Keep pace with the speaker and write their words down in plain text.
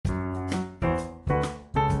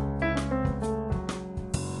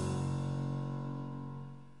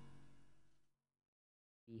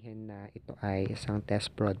Ito ay isang test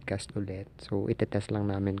broadcast ulit. So, itetest lang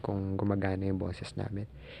namin kung gumagana yung boses namin.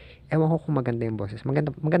 Ewan ko kung maganda yung boses.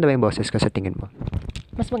 Maganda ba yung boses ko sa tingin mo?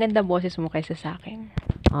 Mas maganda boses mo kaysa sa akin.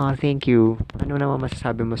 Oh, thank you. Ano naman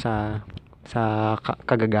masasabi mo sa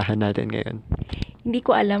kagagahan natin ngayon? Hindi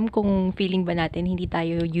ko alam kung feeling ba natin hindi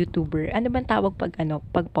tayo YouTuber. Ano bang tawag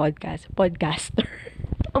pag podcast? Podcaster.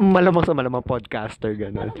 Malamang sa malamang podcaster,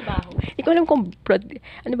 gano'n. Parang baho. Hindi ko alam kung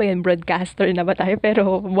ano ba yun, broadcaster na ba tayo,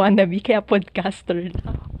 pero wannabe, kaya podcaster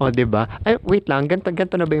na. O, oh, diba? Ay, wait lang. Ganto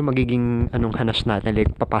na ba yung magiging hanas natin?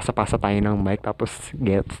 Like, papasa-pasa tayo ng mic, tapos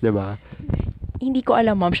gets, diba? Hindi ko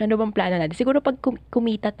alam, ma'am, ano bang plano natin? Siguro pag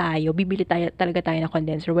kumita tayo, bibili talaga tayo ng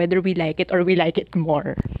condenser, whether we like it or we like it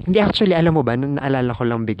more. Hindi, actually, alam mo ba, nung naalala ko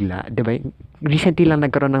lang bigla, diba, recently lang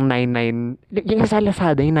nagkaroon ng 99, yung sa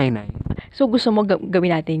Lazada, yung 99. So, gusto mo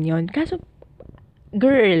gawin natin yon. Kaso,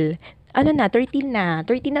 girl, ano na, 13 na,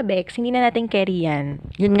 Bex, hindi na natin carry yan.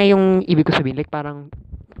 Yun nga yung ibig ko sabihin, like parang,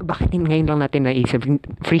 bakit ngayon lang natin naisip,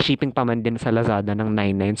 free shipping pa man din sa Lazada ng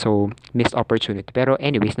 99, so missed opportunity. Pero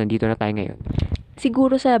anyways, nandito na tayo ngayon.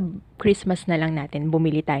 Siguro sa Christmas na lang natin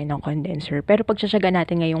bumili tayo ng condenser. Pero pagtsatsaga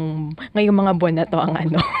natin ngayong mga buwan na to ang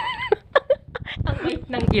ano, ang mic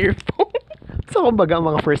ng earphone. So kumbaga, ang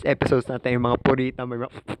mga first episodes natin, yung mga purita, may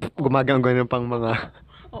mga gumagang-ganon pang mga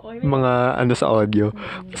Oo, mga ano sa audio.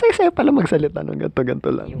 Masaya-saya pala magsalita ng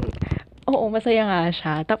ganto-ganto lang. Oo, masaya nga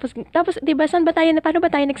siya. Tapos 'di ba paano ba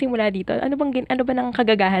tayo nagsimula dito? Ano ba nang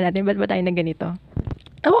kagagahan natin? Ba't ba tayo na ganito?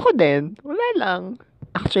 Ewan ko din. Wala lang.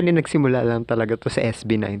 Actually, nagsimula lang talaga to sa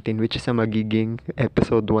SB19, which is ang magiging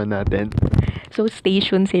episode 1 natin. So,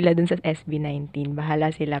 station sila dun sa SB19.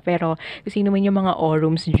 Bahala sila. Pero, kung sino man yung mga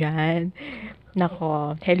orums dyan,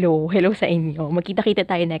 nako, hello sa inyo. Magkita-kita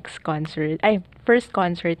tayo first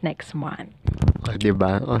concert next month. O,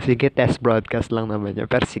 diba? O, sige, test broadcast lang naman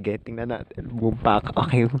yun. Pero sige, tingnan natin. Boom pack.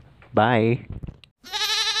 Okay, bye.